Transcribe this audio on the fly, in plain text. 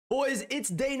Boys, it's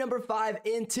day number 5,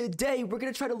 and today we're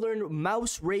going to try to learn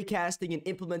mouse raycasting and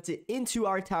implement it into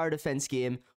our tower defense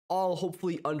game, all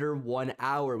hopefully under 1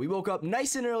 hour. We woke up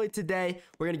nice and early today.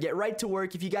 We're going to get right to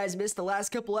work. If you guys missed the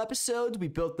last couple episodes, we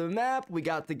built the map. We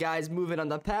got the guys moving on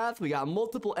the path. We got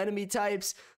multiple enemy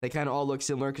types. They kind of all look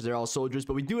similar because they're all soldiers,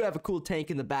 but we do have a cool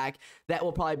tank in the back. That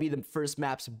will probably be the first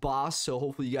map's boss, so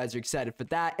hopefully you guys are excited for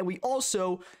that. And we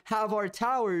also have our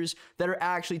towers that are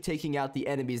actually taking out the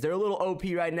enemies. They're a little OP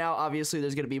right now. Obviously,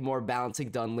 there's going to be more balancing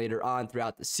done later on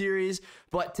throughout the series,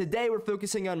 but today we're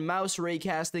focusing on mouse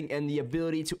raycasting and the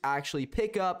ability to actually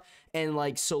pick up and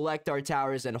like select our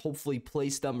towers and hopefully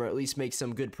place them, or at least make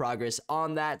some good progress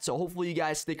on that. So hopefully you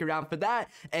guys stick around for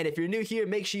that. And if you're new here,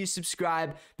 make sure you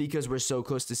subscribe because we're so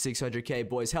close to 600k,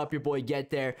 boys. Help your boy get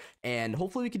there, and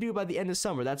hopefully we can do it by the end of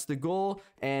summer. That's the goal.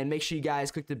 And make sure you guys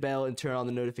click the bell and turn on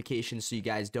the notifications so you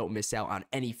guys don't miss out on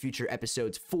any future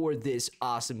episodes for this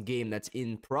awesome game that's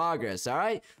in progress. All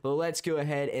right, well, let's go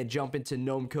ahead and jump into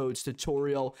Gnome Code's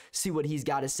tutorial, see what he's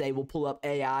got to say. We'll pull up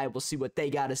AI, we'll see what they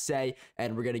got to say,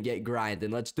 and we're gonna get grinding.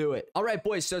 Let's do it. All right,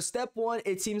 boys, so step 1,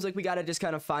 it seems like we got to just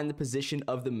kind of find the position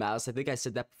of the mouse. I think I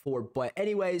said that before, but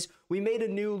anyways, we made a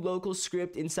new local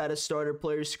script inside of starter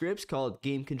player scripts called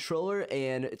game controller,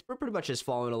 and we're pretty much just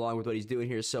following along with what he's doing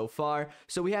here so far.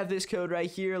 So we have this code right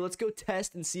here. Let's go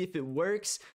test and see if it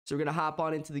works. So we're gonna hop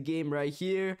on into the game right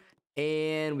here,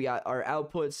 and we got our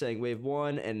output saying wave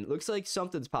 1, and it looks like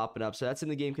something's popping up. So that's in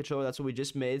the game controller. That's what we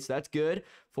just made, so that's good.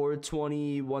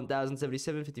 420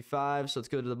 1077.55. So let's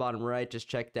go to the bottom right, just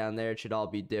check down there. It should all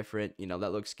be different. You know,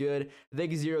 that looks good. I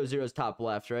think 0 is top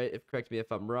left, right? Correct me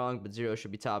if I'm wrong, but 0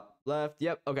 should be top left.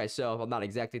 Yep. Okay, so I'm not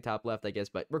exactly top left, I guess,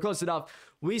 but we're close enough.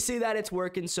 We see that it's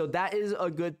working, so that is a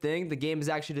good thing. The game is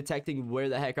actually detecting where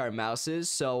the heck our mouse is,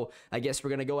 so I guess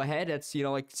we're gonna go ahead. That's, you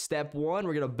know, like step 1.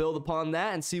 We're gonna build upon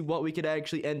that and see what we could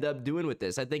actually end up doing with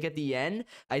this. I think at the end,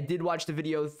 I did watch the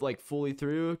video like fully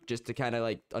through just to kind of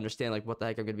like understand like what the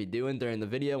heck I'm gonna be doing during the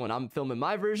video when I'm filming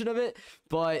my version of it.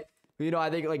 But you know,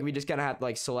 I think like we just kind of have to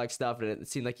like select stuff, and it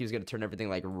seemed like he was gonna turn everything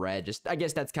like red. Just, I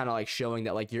guess that's kind of like showing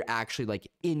that like you're actually like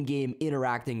in-game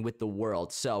interacting with the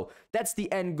world. So that's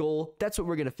the end goal. That's what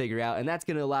we're gonna figure out, and that's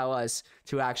gonna allow us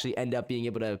to actually end up being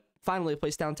able to finally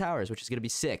place down towers, which is gonna be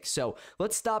sick. So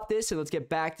let's stop this and let's get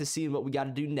back to seeing what we got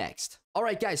to do next. All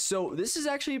right, guys, so this is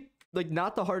actually like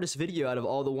not the hardest video out of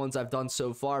all the ones I've done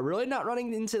so far. Really not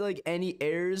running into like any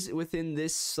errors within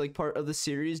this like part of the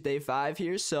series, day 5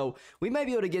 here. So we might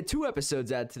be able to get 2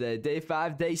 episodes out today, day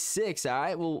 5, day 6. All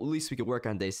right, well, at least we could work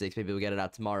on day 6. Maybe we'll get it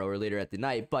out tomorrow or later at the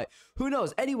night, but who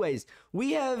knows? Anyways,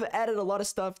 we have added a lot of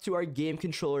stuff to our game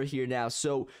controller here now.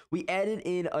 So we added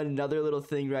in another little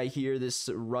thing right here, this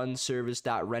run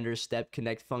service.render step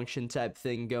connect function type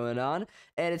thing going on,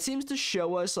 and it seems to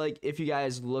show us, like, if you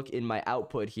guys look in my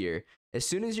output here, as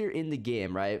soon as you're in the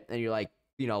game, right, and you're like,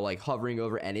 you know, like hovering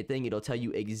over anything, it'll tell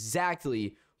you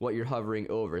exactly what you're hovering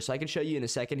over. So I can show you in a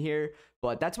second here,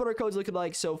 but that's what our code's looking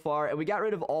like so far. And we got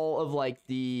rid of all of like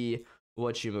the,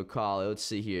 whatchamacallit, let's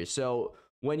see here. So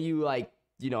when you like,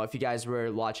 you know, if you guys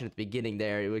were watching at the beginning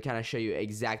there, it would kind of show you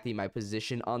exactly my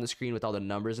position on the screen with all the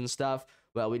numbers and stuff.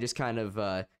 Well, we just kind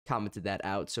of commented that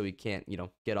out so we can't, you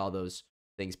know, get all those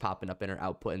things popping up in our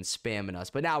output and spamming us.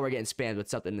 But now we're getting spammed with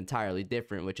something entirely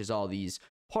different, which is all these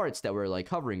parts that we're like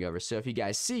hovering over. So if you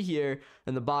guys see here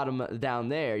in the bottom down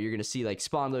there, you're gonna see like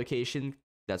spawn location.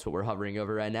 That's what we're hovering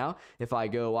over right now. If I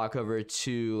go walk over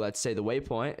to, let's say, the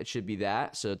waypoint, it should be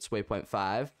that. So it's waypoint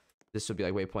 5. This would be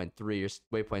like waypoint 3 or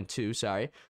waypoint 2,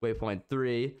 sorry. Waypoint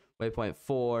 3, waypoint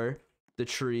 4, the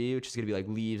tree, which is gonna be like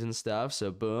leaves and stuff. So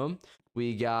boom.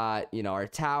 We got, you know, our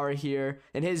tower here.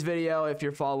 In his video, if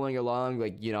you're following along,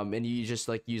 like, you know, and you just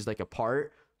like use like a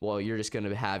part, well, you're just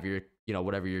gonna have your, you know,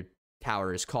 whatever your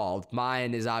tower is called.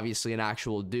 Mine is obviously an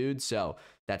actual dude, so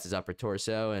that's his upper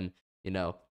torso, and, you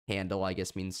know, handle, I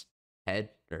guess, means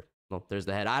head, or, well, there's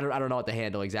the head. I don't know what the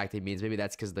handle exactly means. Maybe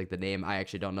that's because like the name, I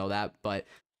actually don't know that. But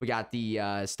we got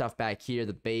the stuff back here,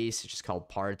 the base, it's just called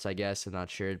parts, I guess. I'm not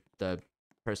sure. The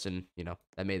person, you know,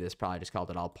 that made this probably just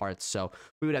called it all parts, so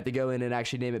we would have to go in and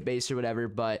actually name it base or whatever.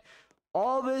 But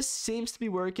all this seems to be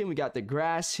working. We got the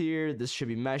grass here. This should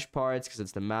be mesh parts because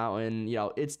it's the mountain. You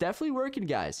know, it's definitely working,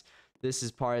 guys. This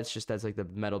is parts, just that's like the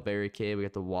metal barricade. We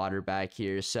got the water back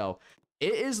here, so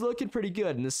it is looking pretty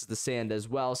good. And this is the sand as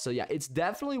well. So yeah, it's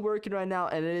definitely working right now,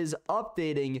 and it is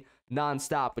updating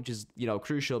nonstop, which is, you know,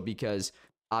 crucial because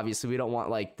obviously we don't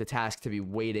want like the task to be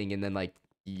waiting and then like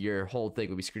your whole thing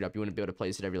would be screwed up. You wouldn't be able to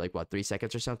place it every like what 3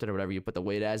 seconds or something, or whatever you put the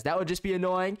weight as. That would just be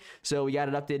annoying. So we got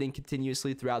it updating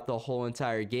continuously throughout the whole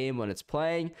entire game when it's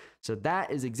playing. So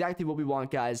that is exactly what we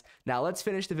want, guys. Now let's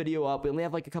finish the video up. We only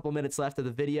have like a couple minutes left of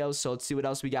the video, so let's see what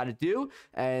else we got to do.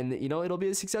 And you know, it'll be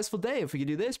a successful day if we can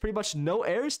do this. Pretty much no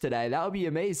errors today. That would be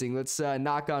amazing. Let's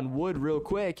knock on wood real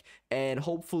quick, and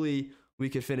hopefully we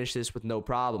could finish this with no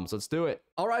problems. Let's do it.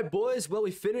 All right, boys. Well,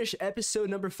 we finished episode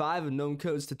number 5 of Gnome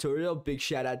Code's tutorial. Big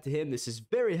shout out to him. This is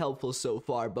very helpful so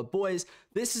far. But boys,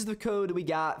 this is the code we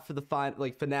got for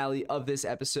the finale of this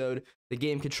episode. The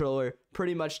game controller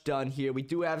pretty much done here. We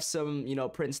do have some, you know,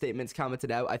 print statements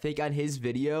commented out. I think on his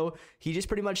video, he just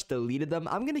pretty much deleted them.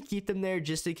 I'm gonna keep them there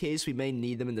just in case we may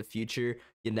need them in the future.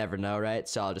 You never know, right?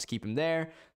 So I'll just keep them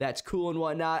there. That's cool and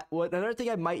whatnot. Another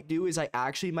thing I might do is I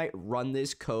actually might run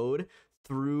this code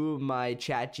through my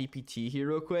chat GPT here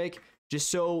real quick, just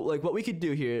so like what we could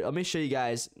do here. Let me show you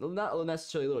guys, not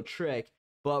necessarily a little trick,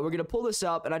 but we're gonna pull this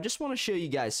up, and I just want to show you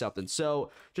guys something. So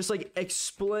just like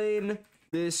explain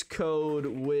this code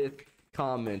with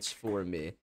comments for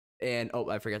me. And oh,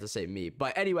 I forgot to say me,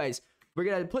 but anyways, we're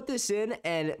gonna put this in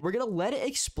and we're gonna let it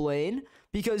explain,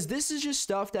 because this is just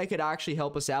stuff that could actually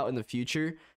help us out in the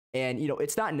future. And, you know,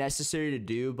 it's not necessary to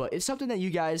do, but it's something that you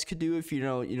guys could do if, you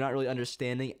know, you're not really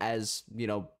understanding as, you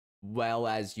know, well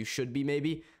as you should be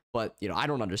maybe. But, you know, I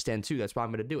don't understand too. That's why I'm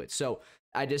going to do it. So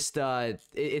I just,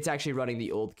 it's actually running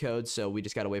the old code. So we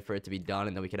just got to wait for it to be done.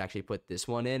 And then we can actually put this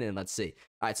one in, and let's see.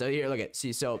 All right. So here, look at,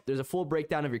 see, so there's a full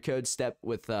breakdown of your code step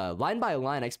with line by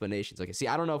line explanations. Okay. See,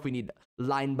 I don't know if we need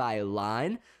line by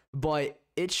line, but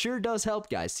it sure does help,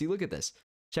 guys. See, look at this.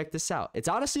 Check this out. It's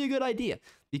honestly a good idea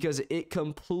because it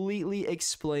completely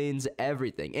explains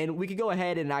everything. And we could go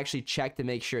ahead and actually check to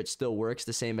make sure it still works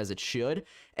the same as it should.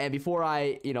 And before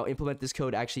I, you know, implement this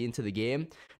code actually into the game.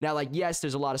 Now, like, yes,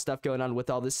 there's a lot of stuff going on with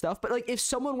all this stuff, but like if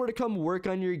someone were to come work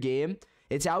on your game,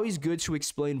 it's always good to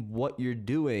explain what you're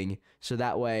doing, so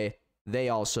that way they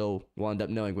also will end up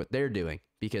knowing what they're doing.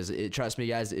 Because trust me,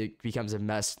 guys, it becomes a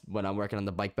mess when I'm working on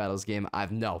the bike battles game.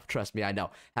 Trust me, I know.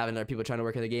 Having other people trying to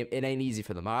work in the game, it ain't easy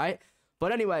for them, all right?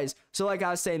 But anyways, so like I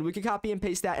was saying, we can copy and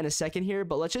paste that in a second here,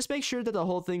 but let's just make sure that the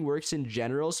whole thing works in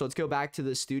general. So let's go back to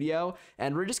the studio,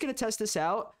 and we're just going to test this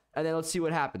out, and then let's see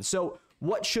what happens. So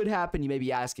what should happen, you may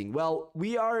be asking? Well,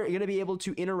 we are going to be able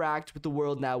to interact with the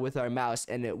world now with our mouse,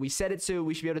 and we set it so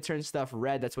we should be able to turn stuff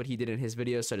red. That's what he did in his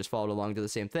video, so I just followed along to the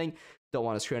same thing. Don't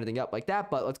want to screw anything up like that,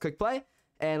 but let's click play.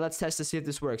 And let's test to see if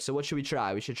this works. So what should we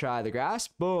try? We should try the grass.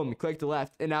 Boom, click the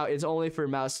left. And now it's only for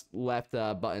mouse left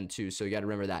button 2. So you got to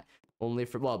remember that. Only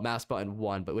for, well, mouse button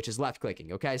 1, but which is left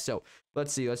clicking. Okay, so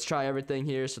let's see. Let's try everything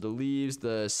here. So the leaves,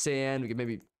 the sand, we can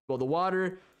maybe, well, the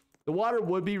water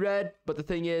would be red. But the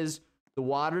thing is, the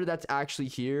water that's actually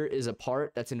here is a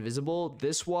part that's invisible.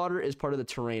 This water is part of the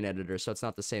terrain editor. So it's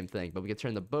not the same thing. But we can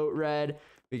turn the boat red.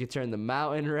 We can turn the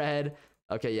mountain red.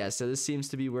 Okay, yeah, so this seems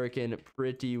to be working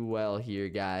pretty well here,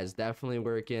 guys. Definitely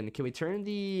working. Can we turn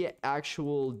the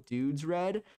actual dudes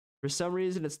red? For some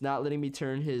reason, it's not letting me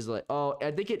turn his, like, oh,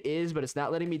 I think it is, but it's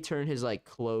not letting me turn his, like,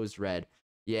 clothes red.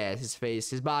 Yeah, his face,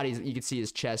 his body, you can see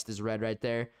his chest is red right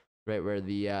there, right where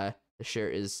the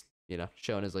shirt is, you know,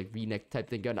 showing his, like, V-neck type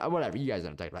thing going on. Whatever, you guys know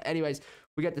what I'm talking about. Anyways,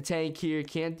 we got the tank here.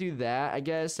 Can't do that, I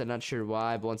guess. I'm not sure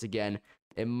why, but once again,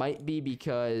 it might be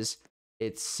because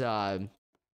it's,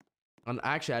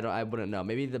 actually, I wouldn't know.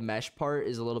 Maybe the mesh part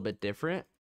is a little bit different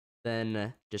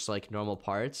than just like normal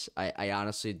parts. I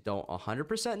honestly don't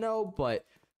 100% know, but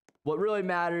what really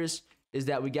matters is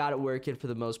that we got it working for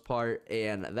the most part,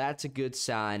 and that's a good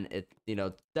sign. It, you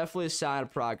know, definitely a sign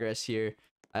of progress here.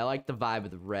 I like the vibe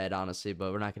of the red, honestly,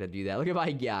 but we're not gonna do that. Look at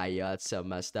my guy, yo, that's so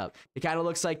messed up. It kind of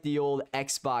looks like the old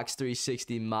Xbox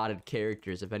 360 modded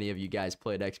characters. If any of you guys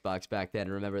played Xbox back then,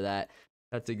 remember that.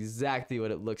 That's exactly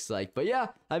what it looks like. But yeah,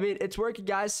 I mean, it's working,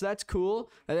 guys, so that's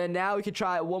cool. And then now we could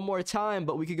try it one more time,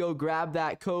 but we could go grab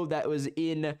that code that was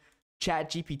in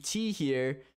ChatGPT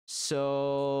here.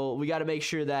 So we got to make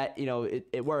sure that, you know,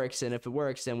 it works. And if it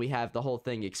works, then we have the whole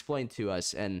thing explained to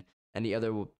us. And any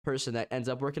other person that ends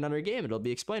up working on our game, it'll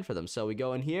be explained for them. So we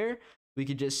go in here. We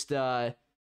could just,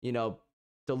 you know,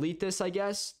 delete this, I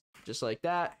guess, just like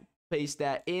that. Paste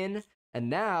that in. And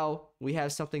now we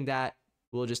have something that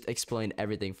will just explain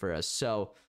everything for us.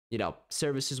 So, you know,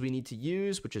 services we need to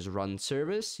use, which is run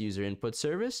service, user input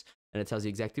service, and it tells you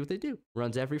exactly what they do.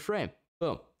 Runs every frame.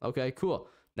 Boom. Okay, cool.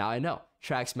 Now I know.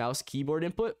 Tracks mouse keyboard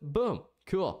input. Boom.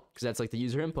 Cool. Because that's like the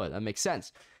user input. That makes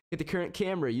sense. Get the current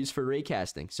camera used for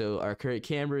raycasting. So our current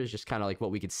camera is just kind of like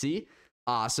what we could see.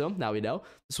 Awesome. Now we know.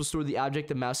 This will store the object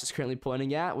the mouse is currently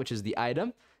pointing at, which is the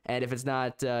item. And if it's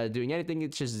not doing anything,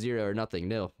 it's just 0 or nothing.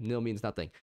 Nil. Nil means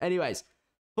nothing. Anyways,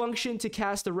 function to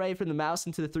cast a ray from the mouse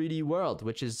into the 3D world,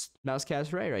 which is mouse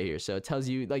cast ray right here. So it tells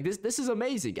you, like, this is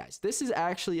amazing, guys. This is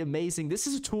actually amazing. This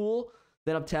is a tool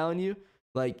that I'm telling you,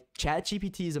 like,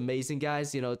 ChatGPT is amazing,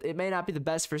 guys. You know, it may not be the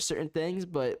best for certain things,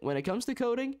 but when it comes to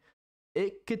coding,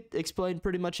 it could explain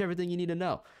pretty much everything you need to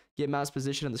know. Get mouse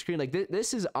position on the screen. Like,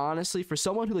 this is honestly, for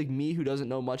someone who, like me, who doesn't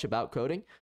know much about coding,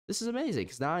 this is amazing,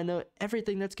 because now I know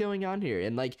everything that's going on here.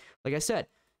 And like I said,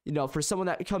 you know, for someone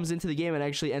that comes into the game and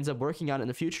actually ends up working on it in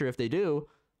the future, if they do,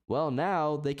 well,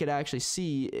 now they could actually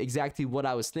see exactly what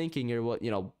I was thinking, or what, you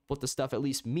know, what the stuff at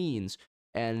least means.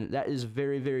 And that is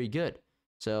very, very good.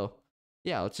 So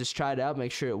yeah, let's just try it out,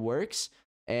 make sure it works,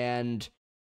 and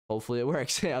hopefully it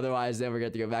works. Otherwise, then we're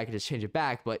going to go back and just change it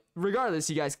back. But regardless,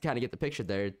 you guys can kind of get the picture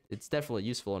there. It's definitely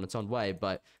useful in its own way.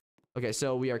 But okay,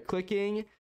 so we are clicking,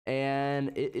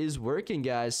 and it is working,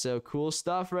 guys. So cool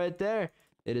stuff right there.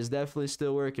 It is definitely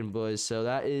still working, boys. So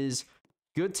that is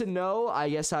good to know. I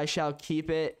guess I shall keep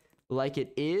it like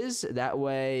it is. That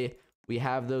way we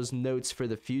have those notes for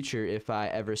the future if I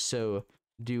ever so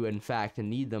do, in fact,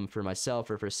 need them for myself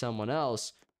or for someone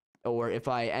else. Or if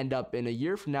I end up in a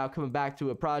year from now coming back to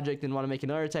a project and want to make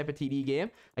another type of TD game,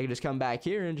 I can just come back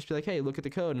here and just be like, hey, look at the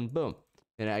code, and boom.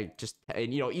 And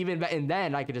you know, and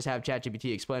then I could just have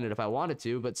ChatGPT explain it if I wanted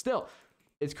to. But still,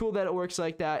 it's cool that it works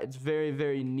like that. It's very,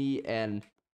 very neat, and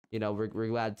you know, we're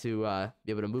glad to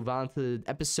be able to move on to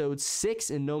episode 6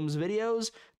 in Gnome's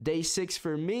videos. Day 6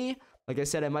 for me. Like I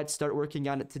said, I might start working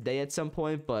on it today at some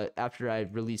point, but after I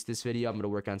release this video, I'm going to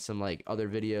work on some like other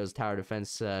videos, tower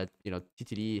defense, you know,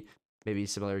 TTD, maybe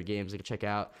some other games I could check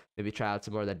out. Maybe try out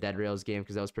some more of that Dead Rails game,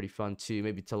 because that was pretty fun too.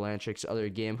 Maybe Talantric's other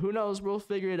game. Who knows? We'll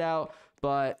figure it out.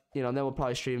 But, you know, then we'll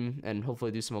probably stream and hopefully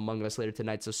do some Among Us later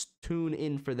tonight. So tune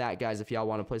in for that, guys, if y'all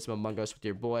want to play some Among Us with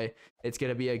your boy. It's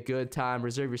going to be a good time.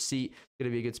 Reserve your seat. It's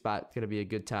going to be a good spot. It's going to be a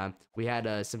good time. We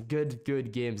had some good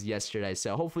games yesterday.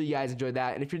 So hopefully you guys enjoyed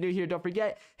that. And if you're new here, don't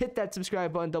forget, hit that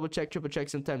subscribe button. Double check, triple check.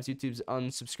 Sometimes YouTube's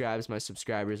unsubscribes my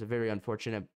subscribers. Very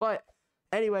unfortunate. But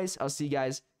anyways, I'll see you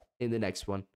guys in the next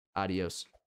one. Adios.